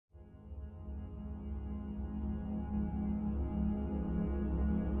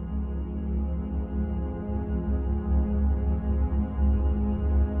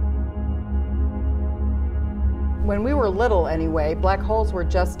When we were little anyway, black holes were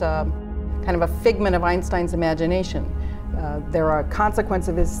just kind of a figment of Einstein's imagination. They're a consequence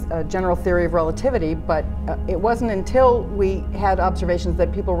of his general theory of relativity, but it wasn't until we had observations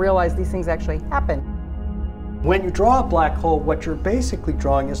that people realized these things actually happen. When you draw a black hole, what you're basically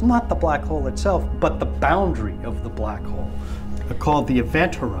drawing is not the black hole itself, but the boundary of the black hole, called the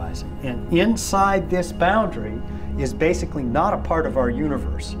event horizon. And inside this boundary is basically not a part of our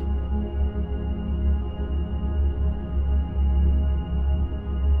universe.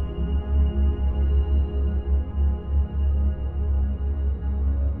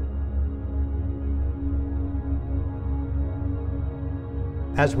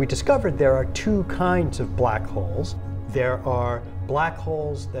 As we discovered, there are two kinds of black holes. There are black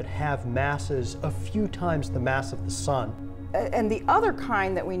holes that have masses a few times the mass of the sun. And the other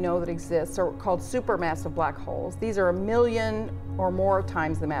kind that we know that exists are called supermassive black holes. These are 1 million or more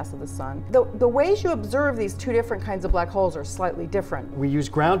times the mass of the sun. The ways you observe these two different kinds of black holes are slightly different. We use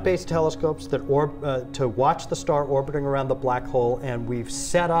ground-based telescopes that to watch the star orbiting around the black hole, and we've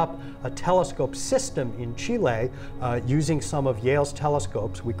set up a telescope system in Chile using some of Yale's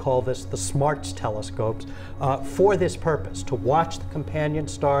telescopes. We call this the SMARTS telescopes for this purpose, to watch the companion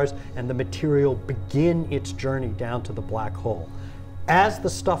stars and the material begin its journey down to the black hole. As the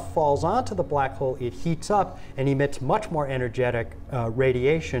stuff falls onto the black hole, it heats up and emits much more energetic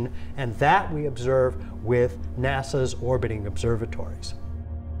radiation, and that we observe with NASA's orbiting observatories.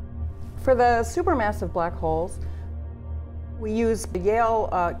 For the supermassive black holes, we use the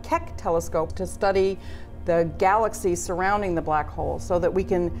Yale Keck telescope to study the galaxies surrounding the black hole so that we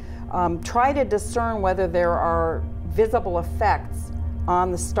can try to discern whether there are visible effects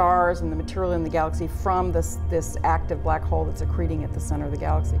on the stars and the material in the galaxy from this active black hole that's accreting at the center of the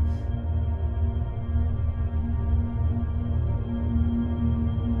galaxy.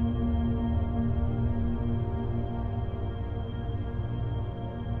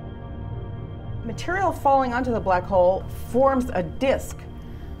 Material falling onto the black hole forms a disk.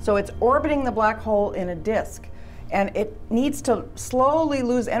 So it's orbiting the black hole in a disk. And it needs to slowly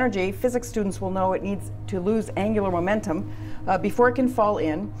lose energy. Physics students will know it needs to lose angular momentum before it can fall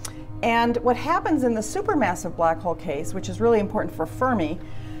in. And what happens in the supermassive black hole case, which is really important for Fermi,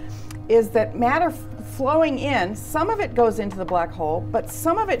 is that matter flowing in, some of it goes into the black hole, but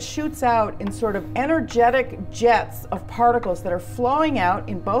some of it shoots out in sort of energetic jets of particles that are flowing out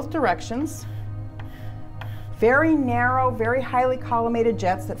in both directions. Very narrow, very highly collimated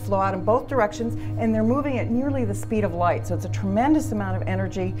jets that flow out in both directions, and they're moving at nearly the speed of light. So it's a tremendous amount of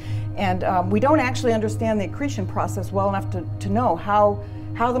energy, and we don't actually understand the accretion process well enough to know how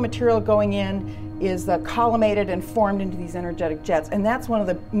the material going in is collimated and formed into these energetic jets. And that's one of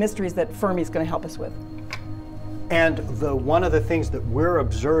the mysteries that Fermi is going to help us with. And one of the things that we're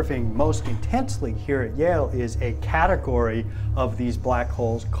observing most intensely here at Yale is a category of these black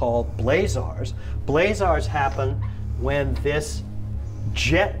holes called blazars. Blazars happen when this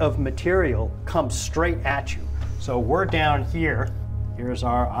jet of material comes straight at you. So we're down here, here's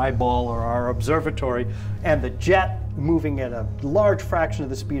our eyeball or our observatory, and the jet moving at a large fraction of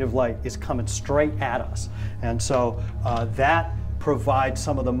the speed of light is coming straight at us. And so that provides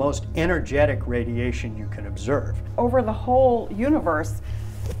some of the most energetic radiation you can observe. Over the whole universe,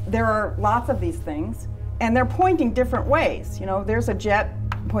 there are lots of these things, and they're pointing different ways. You know, there's a jet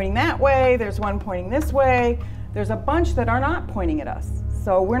pointing that way, there's one pointing this way, there's a bunch that are not pointing at us.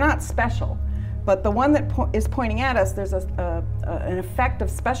 So we're not special. But the one that is pointing at us, there's an effect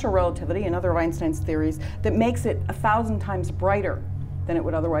of special relativity, another of Einstein's theories, that makes it 1,000 times brighter than it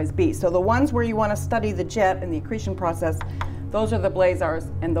would otherwise be. So the ones where you want to study the jet and the accretion process, those are the blazars,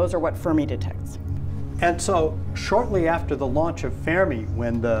 and those are what Fermi detects. And so shortly after the launch of Fermi,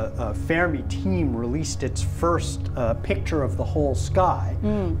 when the Fermi team released its first picture of the whole sky,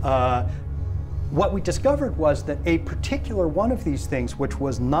 what we discovered was that a particular one of these things, which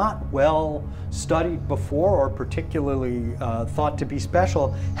was not well studied before or particularly thought to be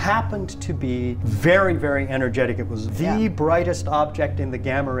special, happened to be very, very energetic. It was the brightest object in the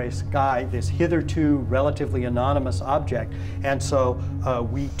gamma ray sky, this hitherto relatively anonymous object. And so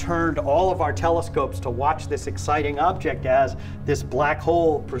we turned all of our telescopes to watch this exciting object as this black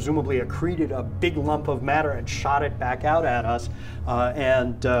hole presumably accreted a big lump of matter and shot it back out at us.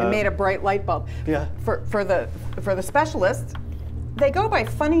 And made a bright light bulb. Yeah. For the specialists, they go by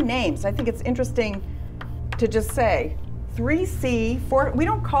funny names. I think it's interesting to just say 3C, we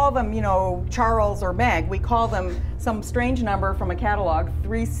don't call them, you know, Charles or Meg. We call them some strange number from a catalog,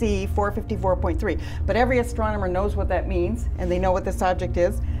 3C 454.3. But every astronomer knows what that means, and they know what this object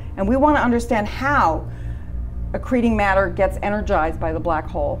is. And we want to understand how accreting matter gets energized by the black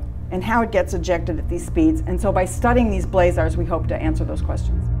hole. and how it gets ejected at these speeds. And so by studying these blazars, we hope to answer those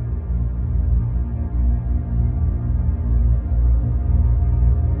questions.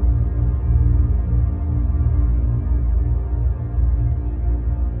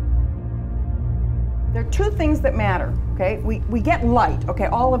 There are two things that matter, okay? We get light, okay?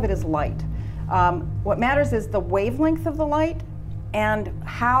 All of it is light. What matters is the wavelength of the light and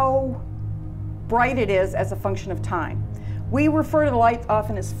how bright it is as a function of time. We refer to the light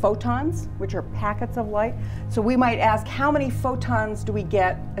often as photons, which are packets of light. So we might ask, how many photons do we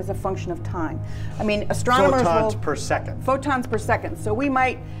get as a function of time? I mean, astronomers photons per second. Photons per second. So we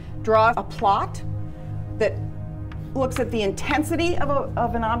might draw a plot that looks at the intensity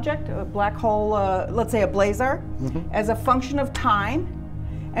of an object, a black hole, let's say a blazar, as a function of time.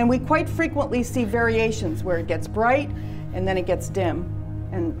 And we quite frequently see variations where it gets bright and then it gets dim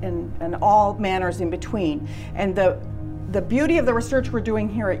and all manners in between. And the beauty of the research we're doing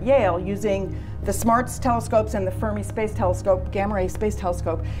here at Yale, using the SMARTS telescopes and the Fermi Space Telescope, Gamma Ray Space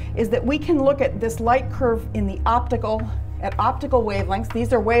Telescope, is that we can look at this light curve in the optical wavelengths.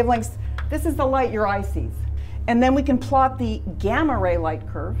 These are wavelengths, this is the light your eye sees. And then we can plot the gamma ray light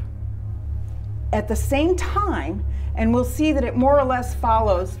curve at the same time, and we'll see that it more or less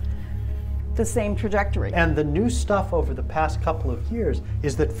follows the same trajectory. And the new stuff over the past couple of years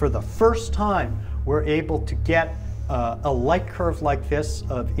is that for the first time, we're able to get a light curve like this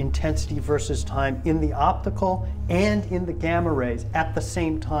of intensity versus time in the optical and in the gamma rays at the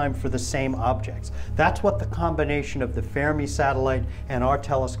same time for the same objects. That's what the combination of the Fermi satellite and our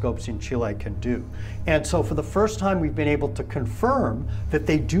telescopes in Chile can do. And so for the first time, we've been able to confirm that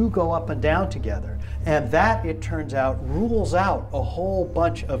they do go up and down together. And that, it turns out, rules out a whole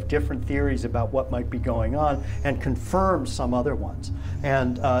bunch of different theories about what might be going on and confirms some other ones.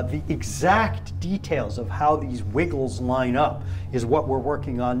 And the exact details of how these wiggles line up is what we're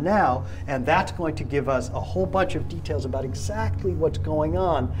working on now, and that's going to give us a whole bunch of details about exactly what's going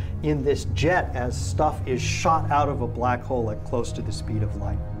on in this jet as stuff is shot out of a black hole at close to the speed of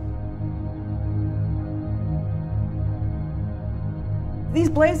light. These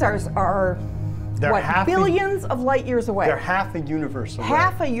blazars are billions of light years away. They're half a universe away.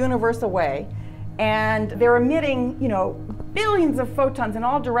 Half a universe away, and they're emitting, billions of photons in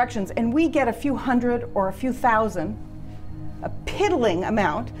all directions, and we get a few hundred or a few thousand, a piddling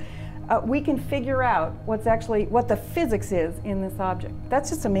amount. We can figure out what the physics is in this object. That's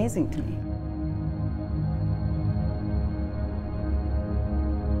just amazing to me.